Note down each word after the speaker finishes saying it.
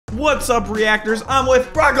What's up, reactors? I'm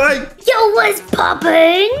with Broccoli. Yo, what's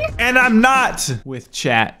poppin'? And I'm not with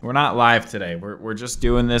chat. We're not live today. We're just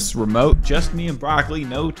doing this remote. Just me and Broccoli.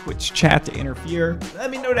 No Twitch chat to interfere.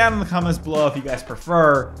 Let me know down in the comments below if you guys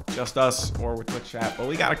prefer just us or with Twitch chat. But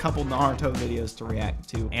we got a couple Naruto videos to react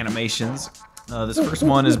to. Animations. This first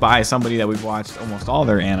one is by somebody that we've watched almost all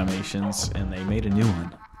their animations, and they made a new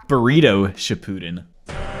one. Burrito Shippuden.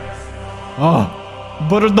 Oh,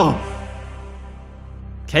 Burrito.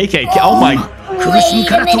 KK. Oh my.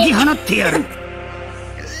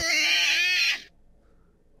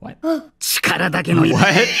 What? What?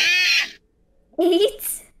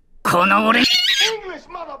 Eight? English,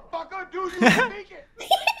 motherfucker, do you speak it?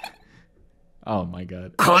 Oh my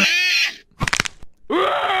god.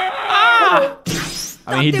 Ah! I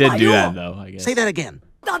mean, he did do that though, I guess. Say that again.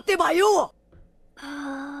 Oh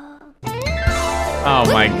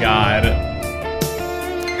my god.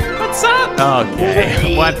 What's up?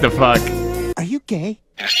 Okay. What the fuck? Are you gay?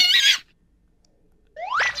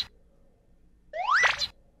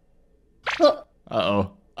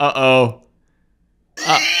 Uh-oh. Uh-oh.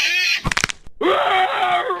 Oh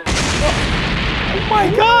my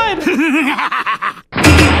god!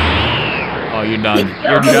 Oh, you're done.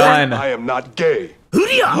 You're done. I am not gay.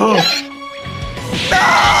 Oh. No!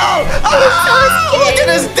 Oh, look at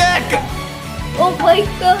his dick! Oh my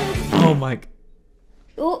god. Oh my.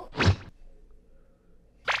 Oh.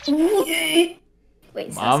 Wait,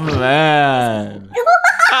 My man.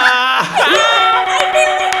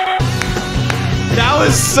 That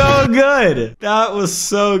was so good. That was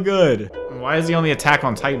so good. Why is he on the Attack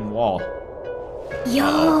on Titan wall?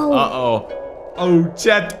 Yo. Uh-oh. Oh,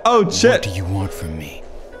 Chet. Oh, Chet. What do you want from me,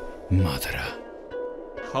 Madara?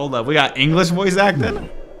 Hold up. We got English voice acting?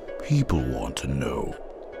 People want to know.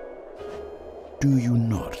 Do you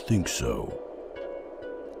not think so?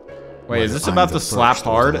 Wait, is this about to slap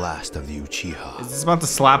hard? The last of the Uchiha. Is this about to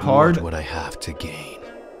slap hard? What would I have to gain?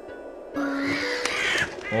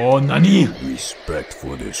 Oh, nani? Respect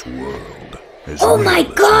for this world. Oh my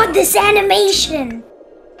god, this animation.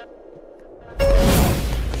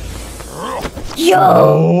 Yo.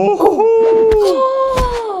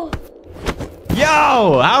 Oh.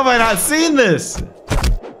 Yo, how have I not seen this?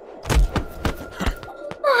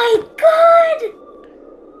 My god.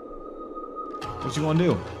 What you gonna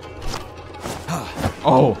do?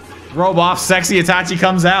 Oh, Roboff Sexy Itachi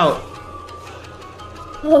comes out.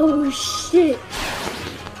 Oh shit.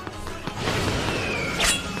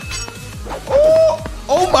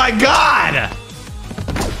 Oh my god!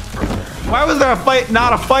 Why was there a fight,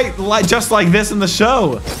 not a fight like just like this in the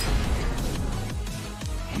show?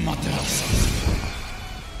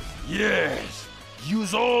 Yes.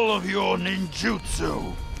 Use all of your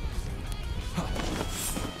ninjutsu.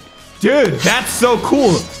 Dude, that's so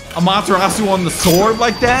cool. Amaterasu on the sword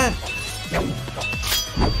like that?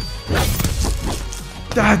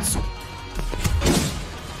 That's...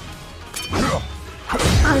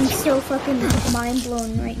 I'm so fucking mind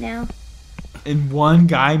blown right now. And one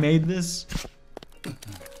guy made this?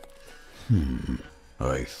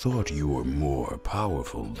 I thought you were more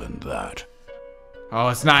powerful than that. Oh,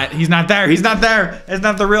 it's not. He's not there. He's not there. It's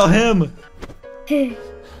not the real him. Do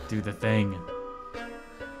the thing.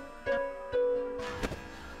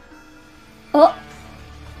 Oh.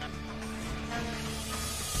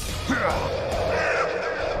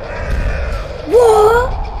 What?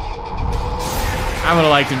 I would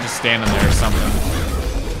have liked him just standing there or something.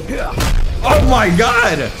 Oh my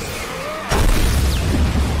god!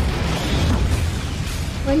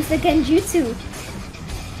 When's the genjutsu?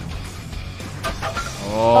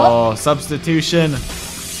 Oh, substitution.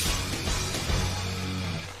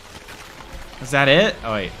 Is that it?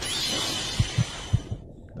 Oh, wait.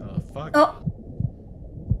 Oh, fuck. Oh.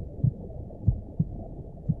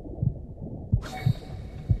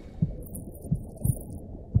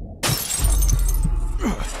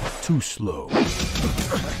 Too slow.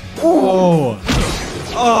 Oh.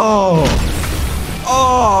 Oh.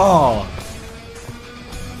 Oh.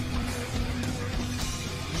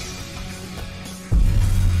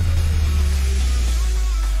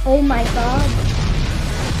 Oh my god.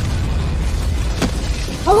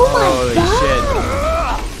 Oh my Holy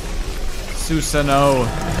god. Shit. Susanoo.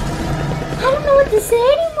 I don't know what to say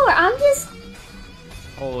anymore. I'm just...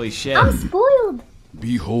 Holy shit. I'm spoiled.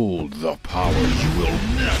 Behold the power you will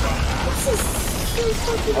never. This is so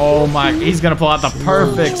fucking Oh my, he's gonna pull out the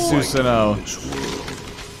perfect Susanoo. This world.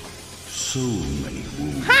 So many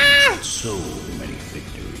wounds, so many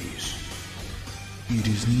victories. It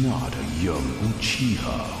is not a young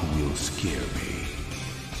Uchiha who will scare me.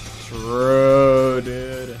 True,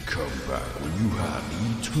 dude. Come back when you have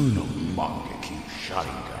eternal Mangekyo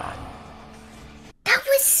Sharingan.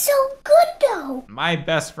 Oh. My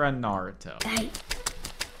best friend Naruto.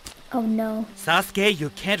 Oh no. Sasuke, you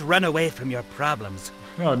can't run away from your problems.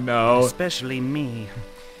 Oh no. Especially me.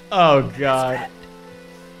 Oh god.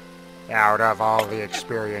 Out of all the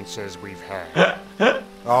experiences we've had,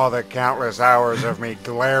 all the countless hours of me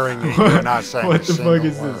glaring at you and not saying What a the single fuck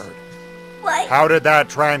is word. this? What? How did that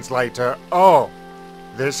translate to, oh,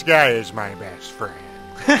 this guy is my best friend?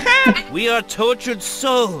 We are tortured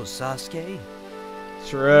souls, Sasuke. We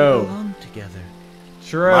True. belong together.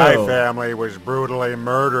 True. My family was brutally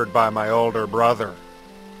murdered by my older brother.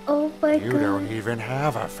 Oh my You god. don't even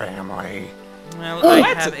have a family. Well, I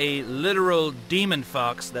have a literal demon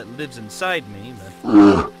fox that lives inside me,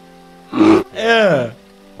 but... Yeah.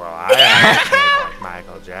 Well, I have a snake like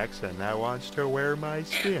Michael Jackson that wants to wear my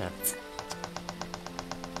skin.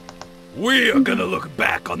 We are gonna look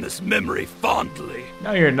back on this memory fondly.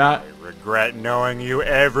 No, you're not. I regret knowing you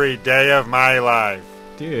every day of my life.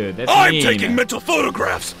 Dude, that's I'm mean. taking mental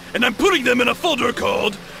photographs, and I'm putting them in a folder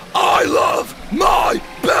called I Love My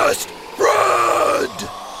Best Friend!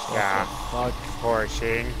 Yeah, Fuck.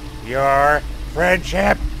 forcing your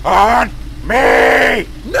friendship on me!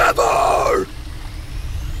 Never!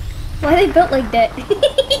 Why are they built like that?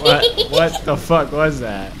 What the fuck was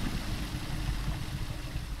that?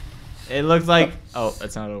 It looked like... Oh,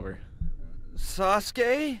 it's not over.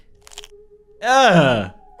 Sasuke?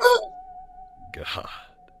 Ugh. God,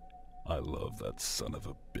 I love that son of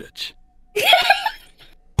a bitch.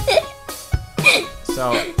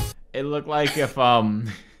 So, it looked like if,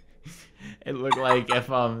 it looked like if,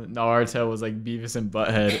 Naruto was like Beavis and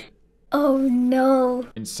Butthead. Oh no.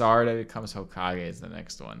 And Sarada becomes Hokage is the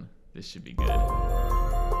next one. This should be good.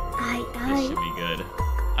 This should be good.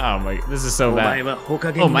 Oh my, this is so bad.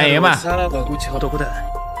 Oh my Emma.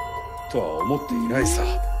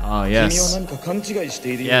 Oh yes.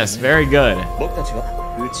 Yes, very good.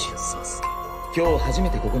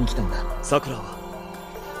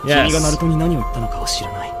 Yes.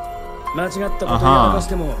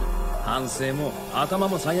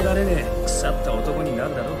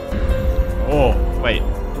 Oh, wait.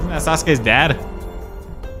 Isn't that Sasuke's dad?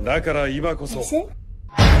 Is it?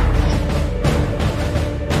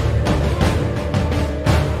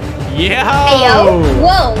 Yo! Hey, yo!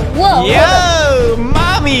 Whoa! Whoa! Yo!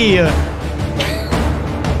 Mommy!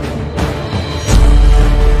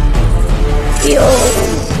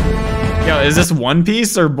 Yo, is this One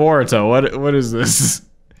Piece or Boruto? What is this?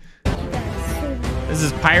 This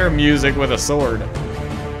is pirate music with a sword.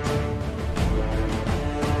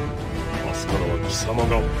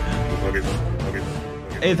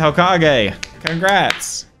 Eighth Hokage!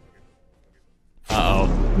 Congrats! Uh-oh.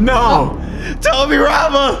 No!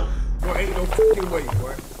 Tobirama! Boy, ain't no fucking way,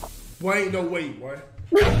 boy. Boy, ain't no way, boy.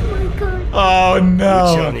 Oh my god. Oh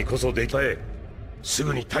no! にこそできたえす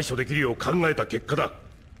ぐに対処できるよう考えた結果だ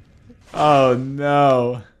Oh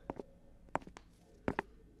no.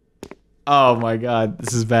 Oh my god,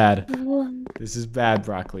 this is bad. This is bad,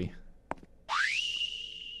 Broccoli.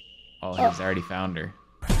 Oh, he's already found her.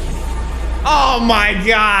 Oh my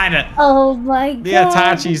god! Oh my god. The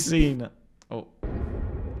Itachi scene. Oh.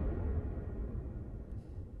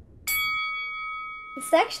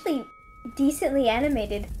 It's actually decently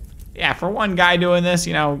animated. Yeah, for one guy doing this,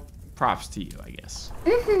 you know, props to you, I guess.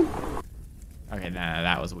 Okay, nah,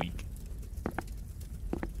 that was weak.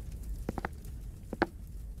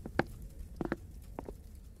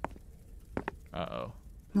 Uh-oh.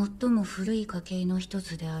 最も古い家系の一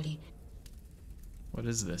つであり、 What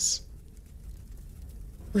is this?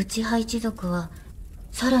 内派一族は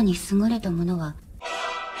さらに優れたものは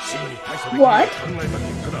What?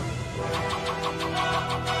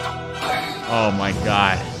 Oh my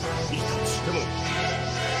god.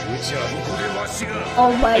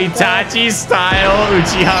 Oh my god. Itachi style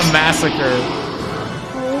Uchiha massacre.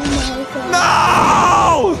 Oh my god.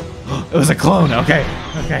 No! It was a clone. Okay.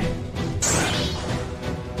 Okay.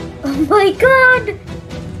 Oh my god.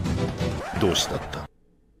 どうしたった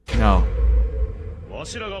No. わ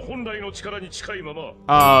しらが本来の力に近いまま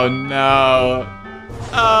Oh no.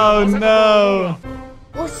 Oh no.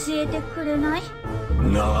 教えてくれない？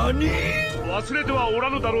何忘れてはおら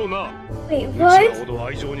ぬだろうな Wait, うちら what? ほど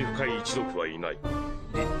愛情に深い一族はいない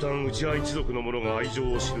一旦うちは一族の者が愛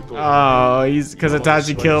情を知ると Oh, he's because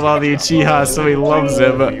Itachi killed all the Uchiha, so he loves 言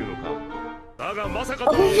him. うのかだがまさか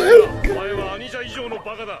とは思えなお前は兄者以上の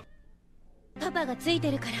バカだパパがついて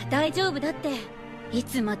るから大丈夫だって。い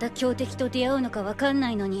つまた強敵と出会うのかわかんな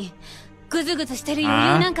いのに、グズグズしてる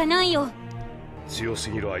余裕なんかないよ。強す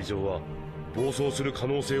ぎる愛情は暴走する可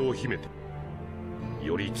能性を秘めて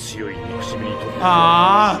より強い憎しみにとって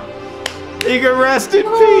Ah, he can rest in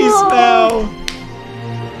peace now.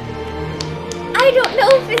 I don't know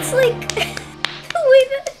if it's like the way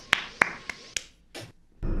that.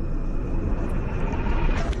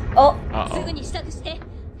 Oh. すぐに支度して。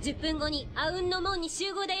10分後にアウンの門に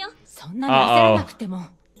集合だよ。そんなに焦らなくても。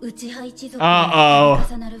内派一族が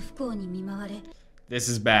重なる不幸に見舞われ。This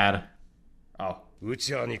is bad. Oh. 内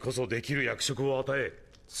派にこそできる役職を与え、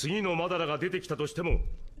次のマダラが出てきたとしても。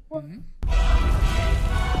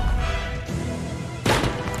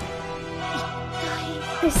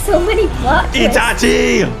There's so many plot twists.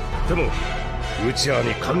 Itachi! でも、内派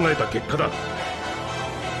に考えた結果だ。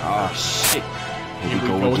Oh shit. Here we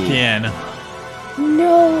go again.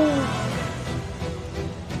 No.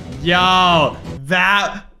 Yo,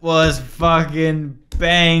 that was fucking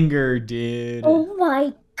banger, dude. Oh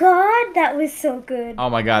my god, that was so good.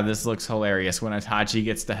 Oh my god, this looks hilarious when Itachi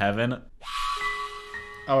gets to heaven.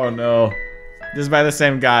 Oh no. This is by the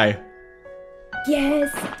same guy.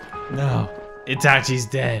 Yes. No. Itachi's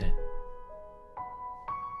dead.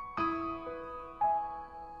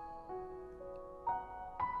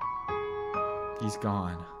 He's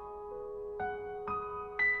gone.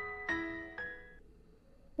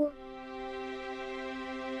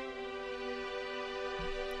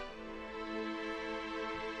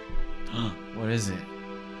 What is it?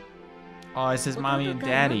 Oh, it says mommy and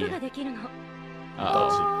daddy.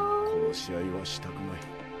 Uh-oh.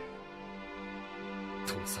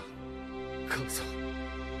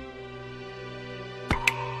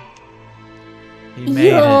 He made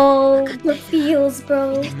Yo, the feels,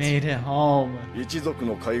 bro. it. He made it home. 一族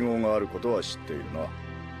の会合があることは知っているな。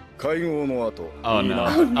会合の後。Oh no.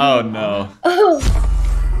 Oh no. Oh.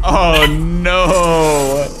 Oh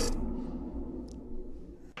no.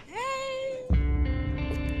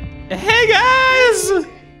 Hey guys!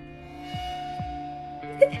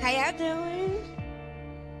 How y'all doing?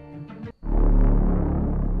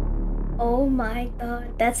 Oh my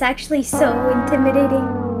god, that's actually so intimidating.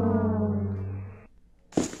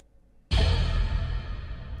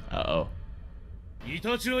 Uh-oh.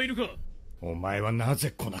 Y'all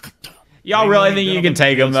Y'all really think you can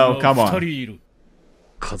take him though? Come on.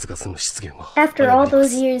 After all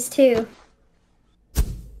those years too.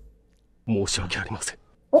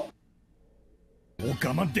 Oh. もう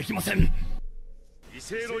我慢できません。威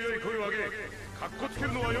勢の良い声を上げ、かっこつけ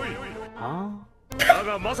るのは良い。だ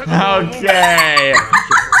がまさかとは思うが。Okay.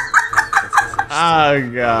 Oh ま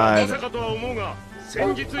god. さかとは思うが、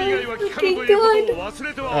先日以外は聞かぬということを忘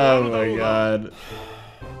れてはおら Oh ぬだろ my うな。 god.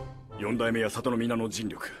 四代目や里の皆の尽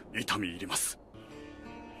力、痛み入ります。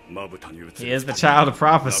まぶたに映る。 He is the child of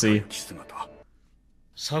prophecy.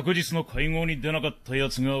 昨日の会合に出なかった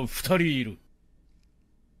奴が2人いる。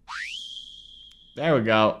 There we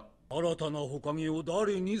go. 新たなほかげを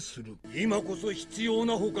誰にする？今こそ必要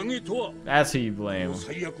なほかげとは。 That's who you blame.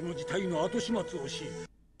 最悪の事態の後始末をし。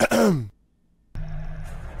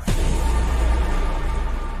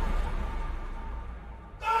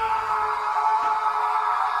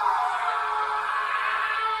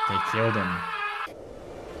They killed him.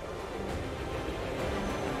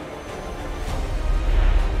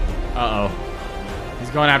 Uh-oh. He's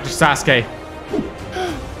going after Sasuke.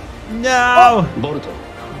 No! Boruto.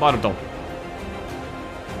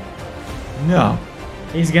 No.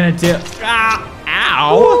 He's gonna do... Ah!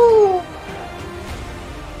 Ow!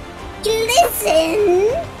 Listen!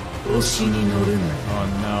 Oh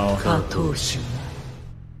no.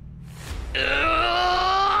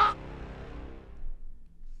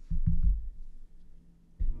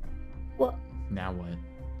 What? Now what?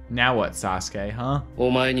 Now what, Sasuke, huh? お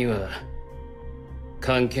前には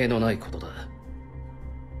関係のないことだ。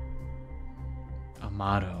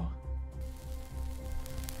 Amato.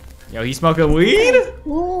 Yo, he smoking weed?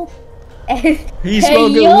 Ooh. He's Hey,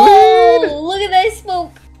 smoking yo! weed? Look at that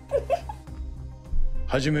smoke!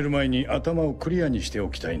 始める前に頭をクリアにしてお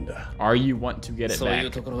きたいんだ。 Are you want to get it そういう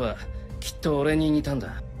back? ところはきっと俺に似たん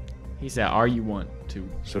だ。 He said, are you want to?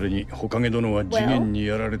 それに火影殿は次元に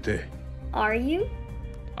やられて。Are you?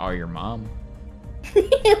 Are your mom?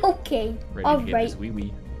 Okay. Ready to get Alright. his wee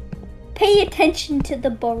wee. Pay attention to the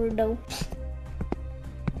Boruto.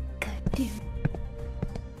 God damn.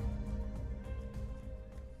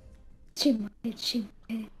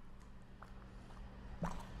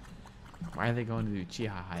 Why are they going to the Uchiha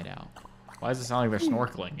hideout? Why does it sound like they're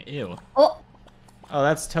snorkeling? Ew. Oh. Oh,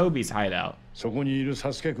 that's Toby's hideout. そこにいる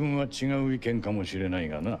サスケ君は違う意見かもしれない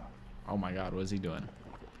がな。 Oh my god, what is he doing?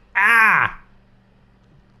 Ah!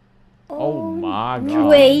 Oh my god.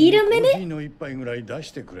 Wait a minute. コーヒーの一杯ぐらい出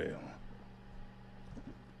してくれよ。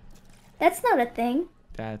 That's not a thing.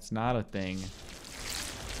 That's not a thing.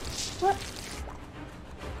 What?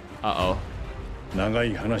 Uh-oh. 長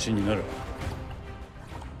い話になる。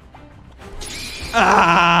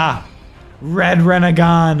Ah! Red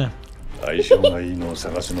Renegon. 相性がいいのを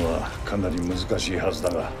探すのはかなり難しいはずだ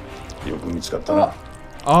が、よく見つかったな。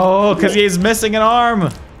Oh, because he's missing an arm.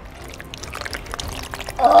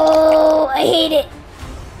 Oh, I hate it.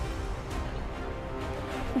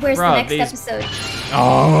 Where's Bro, the next episode?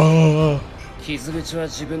 Oh. 傷口は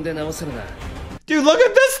自分で直せるな。 Dude, look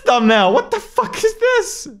at this thumbnail. What the fuck is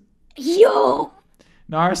this? Yo.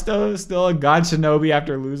 Naruto is still a god shinobi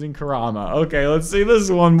after losing Kurama. Okay, let's see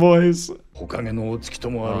this one, boys. 火影のお月と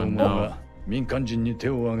もある者が民間人に手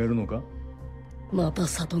を挙げるのか？また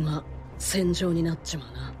里が戦場になっちま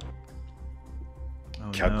う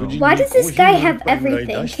な。 客人に Why does this guy have コーヒーの一杯ぐらい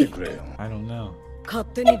everything? 出してくれよ。 I don't know. 勝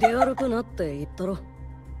手に出歩くなって言ったろ。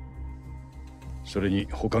それに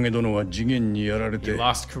火影殿は次元にやられ He て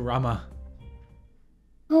lost Kurama.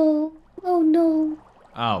 Oh, oh no.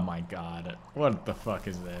 Oh my god. What the fuck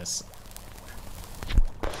is this?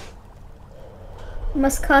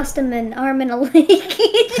 Must cost him an arm and a leg.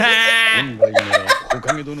 本来なら火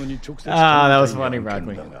影殿に直接 Ah, that was funny,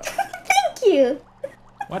 Broccoli. Thank you.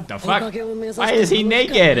 What the fuck? Why is he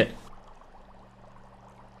naked?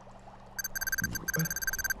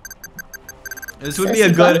 This would be a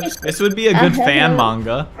good fan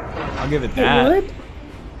manga. I'll give it It that. would.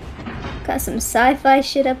 Got some sci-fi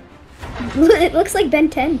shit up. It looks like Ben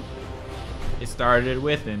 10. It started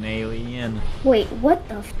with an alien. Wait, what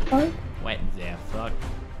the fuck? What the fuck?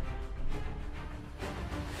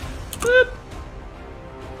 Boop.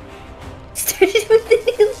 Started with an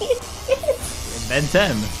alien. Ben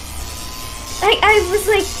 10. I was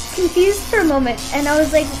like confused for a moment, and I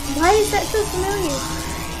was like, why is that so familiar?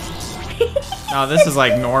 No, this is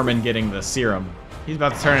like Norman getting the serum. He's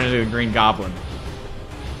about to turn into a green goblin.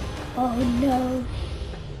 Oh no.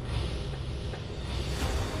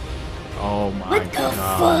 Oh my What the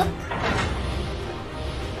god. fuck?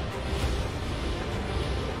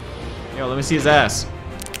 Yo, let me see his ass.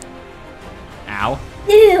 Ow.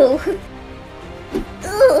 Ew.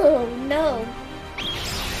 Oh no.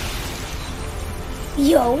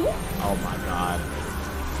 Yo. Oh my god.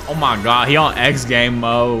 Oh my god, he on X game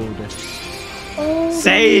mode. Oh.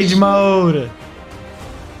 Sage mode.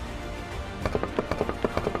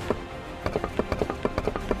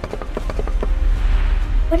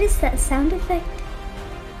 What is that sound effect?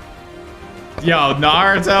 Yo,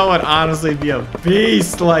 Naruto would honestly be a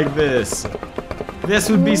beast like this. This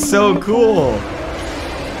would be so cool.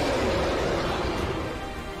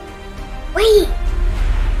 Wait.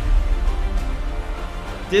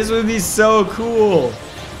 This would be so cool.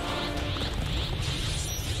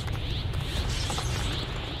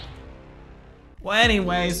 Well,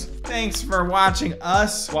 anyways, thanks for watching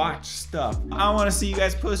us watch stuff. I want to see you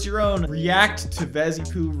guys post your own react to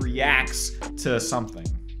Vezypoo reacts to something.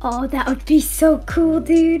 Oh, that would be so cool,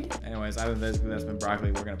 dude. Anyways, I've been Vezypoo, that's been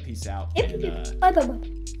Broccoli. We're gonna peace out. Yep, And, yep. Bye, bye, bye.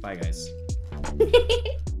 bye, guys.